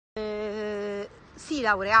Sì,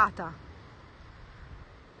 laureata.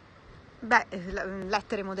 Beh,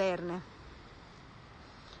 lettere moderne.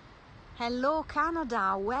 Hello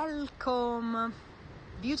Canada, welcome.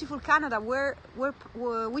 Beautiful Canada.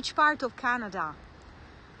 Which part of Canada?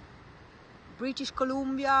 British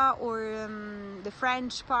Columbia or the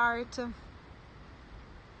French part?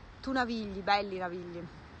 Tu navigli, belli navigli.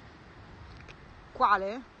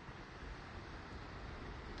 Quale?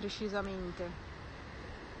 Precisamente.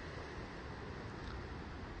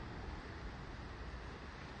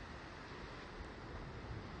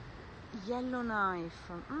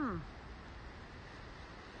 Yellowknife.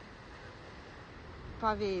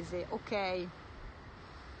 Pavese, ok.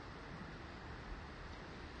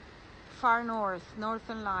 Far North,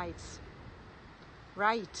 Northern Lights.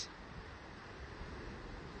 Right.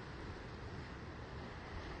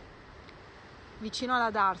 Vicino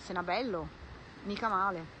alla Darsena, bello. Mica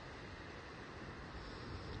male.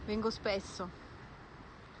 Vengo spesso.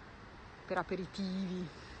 Per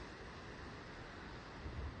aperitivi.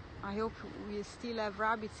 I hope we still have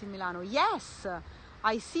rabbits in Milano. Yes!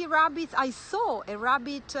 I see rabbits. I saw a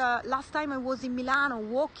rabbit last time I was in Milano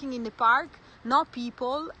walking in the park. No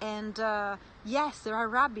people, and yes, there are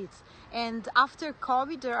rabbits. And after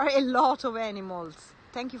COVID, there are a lot of animals.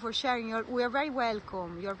 Thank you for sharing. We are very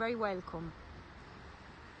welcome. You are very welcome.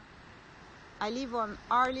 I live on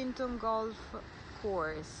Arlington Golf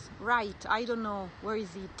Course. Right, I don't know. Where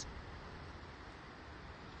is it?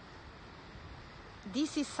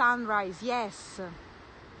 This is sunrise, yes.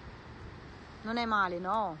 Non è male,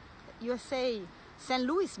 no. USA, St.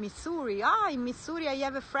 Louis, Missouri. Ah, in Missouri I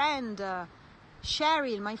have a friend.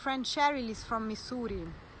 Cheryl, my friend Cheryl is from Missouri.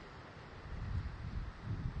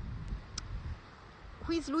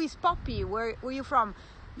 Who is Louise Poppy? Where are you from?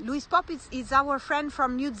 Louise Poppy is our friend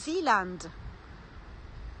from New Zealand.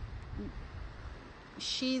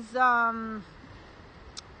 She's from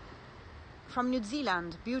New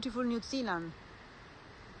Zealand, beautiful New Zealand.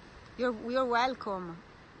 You're welcome.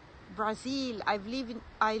 Brazil, I've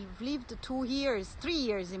lived 3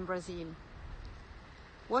 years in Brazil.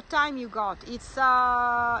 What time you got? It's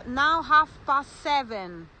now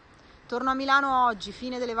 7:30. Torno a Milano oggi,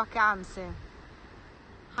 fine delle vacanze.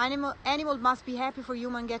 Animal must be happy for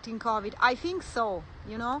human getting COVID. I think so,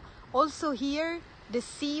 you know. Also here the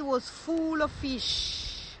sea was full of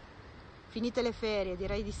fish. Finite le ferie,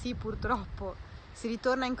 direi di sì purtroppo. Si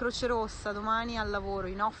ritorna in Croce Rossa domani al lavoro,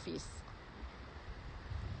 in office.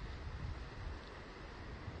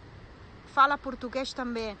 Fala português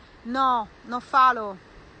também. No, non falo.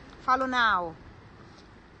 Falo now.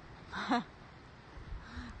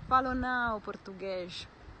 Falo now português.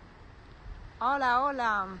 Hola,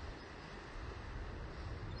 hola.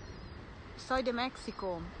 Soy de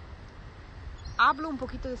México. Hablo un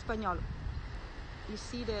poquito de español. You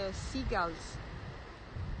see the seagulls?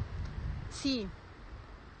 Sì,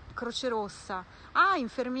 Croce Rossa. Ah,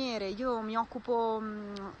 infermiere, io mi occupo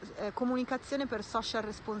comunicazione per social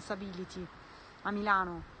responsibility a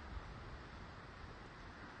Milano.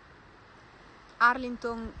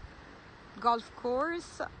 Arlington Golf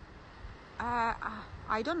Course?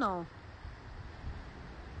 I don't know.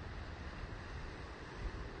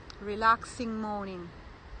 Relaxing morning.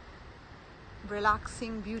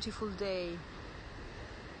 Relaxing, beautiful day.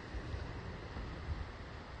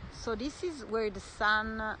 So this is where the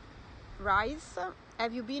sun rises.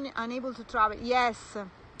 Have you been unable to travel? Yes.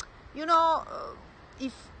 You know,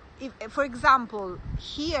 if for example,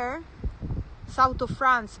 here, south of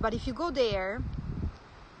France, but if you go there,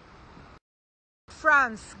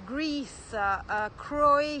 France, Greece,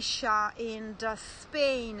 Croatia, and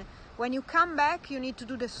Spain, when you come back, you need to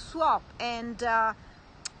do the swap, and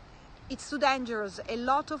it's too dangerous. A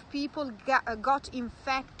lot of people got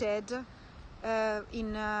infected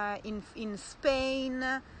in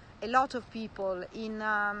Spain. A lot of people in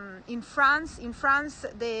France. In France,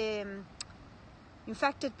 the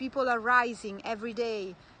infected people are rising every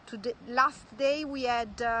day. Last day we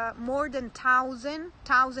had more than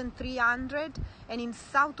 1,300, and in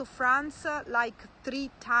south of France like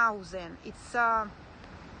 3,000. It's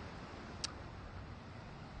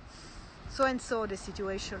so and so the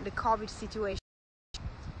situation, the COVID situation.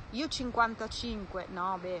 Io 55,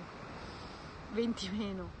 no beh, 20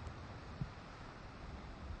 meno.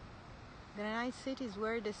 Granite City is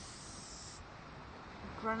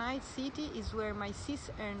where my sis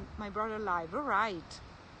and my brother live. All right.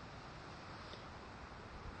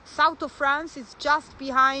 South of France is just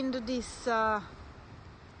behind this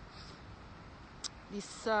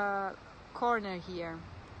corner here.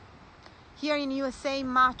 Here in USA,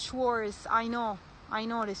 much worse. I know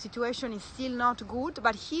the situation is still not good,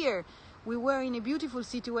 but here We were in a beautiful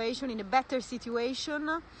situation, in a better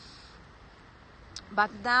situation,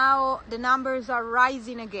 but now the numbers are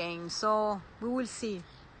rising again, so we will see.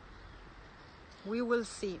 We will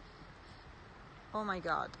see. Oh my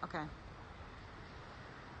God, okay.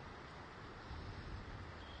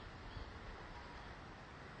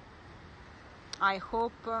 I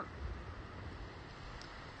hope the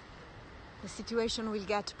situation will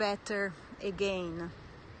get better again.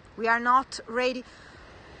 We are not ready.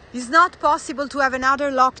 It's not possible to have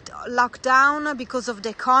another lockdown because of the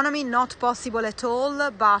economy, not possible at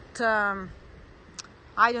all, but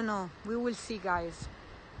I don't know, we will see, guys.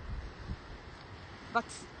 But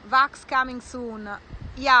vax coming soon.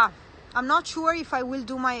 Yeah, I'm not sure if I will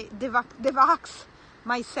do the vax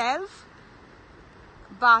myself,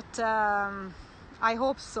 but I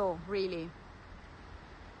hope so, really.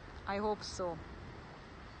 I hope so.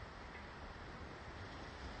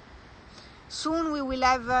 Soon we will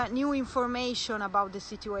have new information about the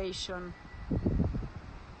situation.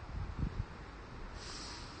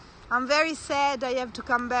 I'm very sad I have to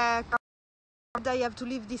come back. I have to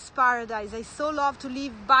leave this paradise. I so love to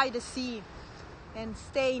live by the sea and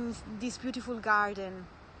stay in this beautiful garden.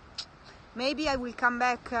 Maybe I will come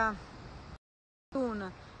back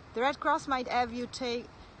soon. The Red Cross might have you take...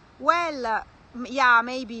 Well, yeah,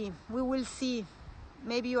 maybe. We will see.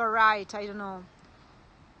 Maybe you are right. I don't know.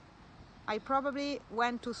 I probably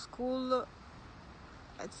went to school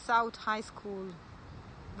at South High School.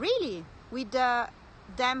 Really? With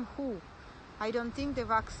them who? I don't think the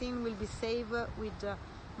vaccine will be safe with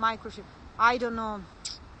microchip. I don't know.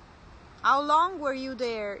 How long were you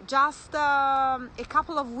there? Just a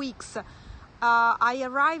couple of weeks. I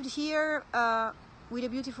arrived here with a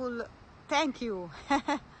beautiful... Thank you.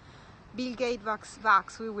 Bill Gates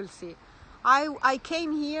vax, we will see. I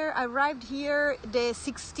came here, I arrived here the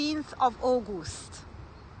 16th of August.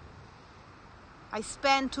 I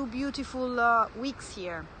spent 2 beautiful weeks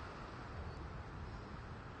here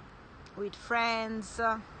with friends,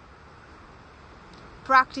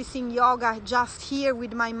 practicing yoga just here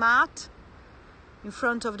with my mat in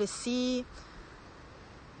front of the sea.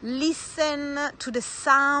 Listen to the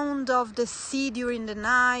sound of the sea during the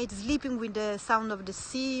night, sleeping with the sound of the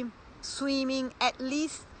sea, swimming at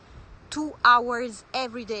least 2 hours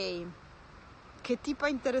every day. Che tipo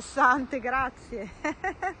interessante, grazie.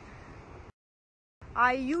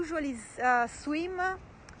 I usually swim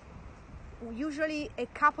usually a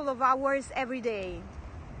couple of hours every day,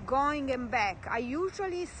 going and back. I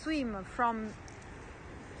usually swim from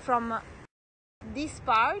this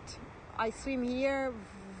part. I swim here.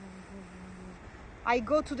 I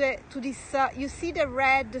go to this. You see the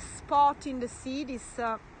red spot in the sea. This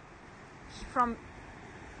from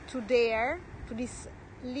to there to this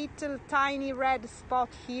little tiny red spot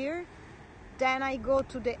here. Then I go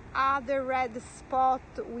to the other red spot,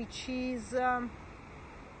 which is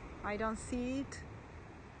I don't see it.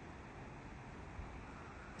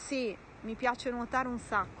 Sì, mi piace nuotare un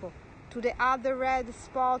sacco. To the other red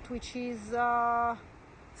spot, which is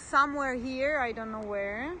somewhere here, I don't know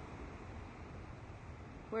where.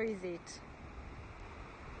 Where is it?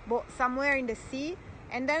 But somewhere in the sea.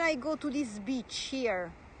 And then I go to this beach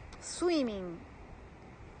here, swimming.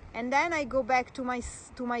 And then I go back to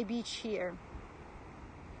my beach here.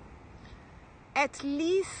 At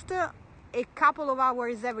least a couple of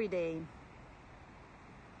hours every day.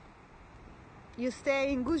 You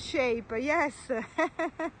stay in good shape, yes.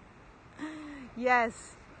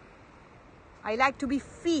 Yes. I like to be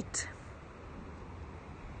fit.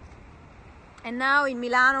 And now in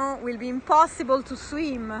Milano will be impossible to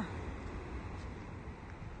swim.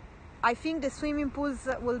 I think the swimming pools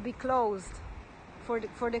will be closed for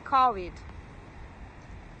the Covid.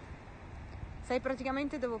 Sai,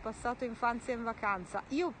 praticamente dove ho passato infanzia in vacanza.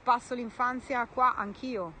 Io passo l'infanzia qua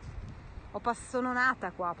anch'io. Sono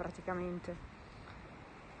nata qua praticamente.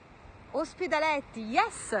 Ospedaletti,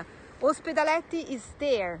 yes! Ospedaletti is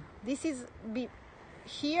there. This is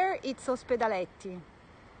here, it's Ospedaletti.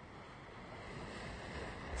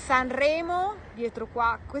 Sanremo dietro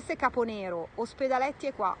qua, questo è Caponero. Ospedaletti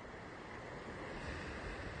è qua.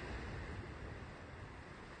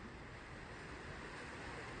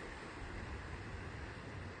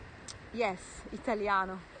 Yes,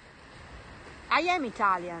 italiano. I am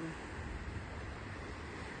Italian.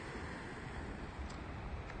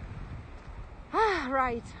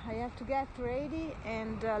 Right, I have to get ready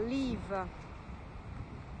and leave.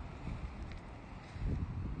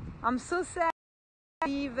 I'm so sad to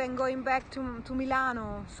leave and going back to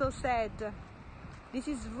Milano. So sad. This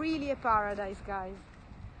is really a paradise, guys.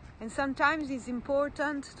 And sometimes it's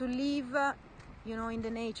important to live, you know, in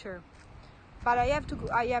the nature. but I have to go,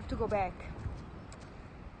 I have to go back.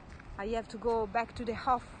 I have to go back to the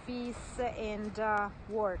office and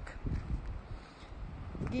work.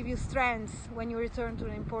 Give you strength when you return to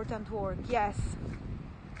an important work. Yes,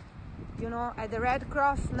 you know, at the Red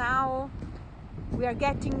Cross now we are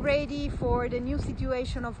getting ready for the new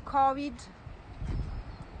situation of COVID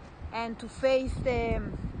and to face the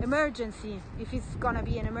emergency, if it's gonna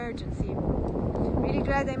be an emergency. Really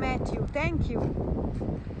glad I met you. Thank you.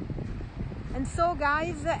 And so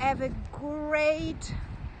guys, have a great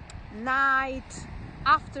night,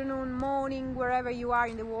 afternoon, morning, wherever you are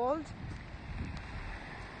in the world.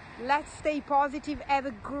 Let's stay positive. Have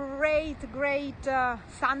a great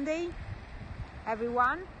Sunday,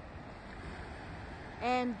 everyone.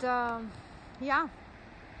 And yeah,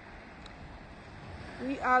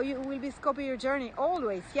 you will be scoping your journey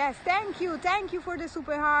always. Yes, thank you for the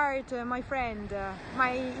super heart, my friend,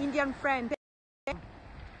 my Indian friend.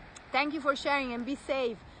 Thank you for sharing, and be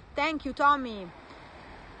safe. Thank you, Tommy.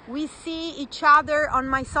 We see each other on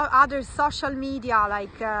my other social media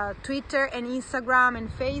like Twitter and Instagram and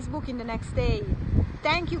Facebook in the next day.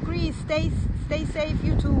 Thank you, Chris. Stay safe,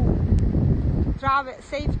 you too.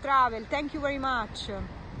 Safe travel. Thank you very much.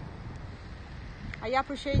 I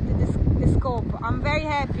appreciate the scope. I'm very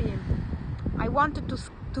happy. I wanted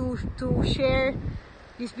to share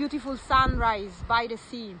this beautiful sunrise by the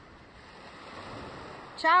sea.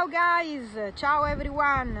 Ciao guys, ciao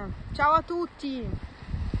everyone, ciao a tutti.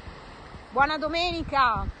 Buona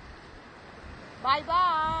domenica. Bye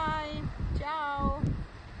bye. Ciao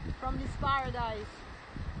from this paradise.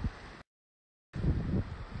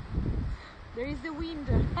 There is the wind.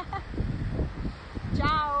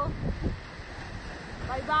 Ciao.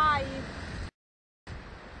 Bye bye.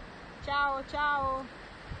 Ciao, ciao.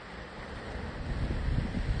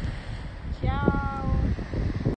 Ciao.